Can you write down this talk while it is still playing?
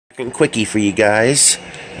Second quickie for you guys.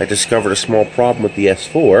 I discovered a small problem with the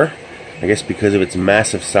S4. I guess because of its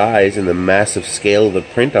massive size and the massive scale of the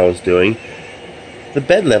print I was doing, the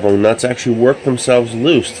bed leveling nuts actually worked themselves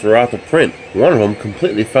loose throughout the print. One of them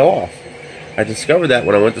completely fell off. I discovered that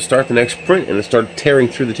when I went to start the next print and it started tearing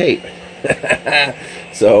through the tape.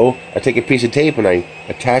 So I take a piece of tape and I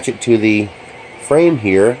attach it to the frame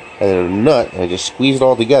here and then a nut, and I just squeeze it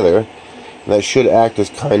all together, and that should act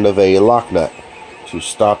as kind of a lock nut to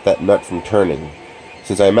stop that nut from turning,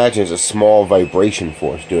 since I imagine it's a small vibration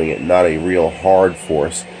force doing it, not a real hard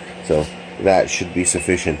force. So that should be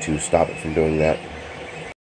sufficient to stop it from doing that.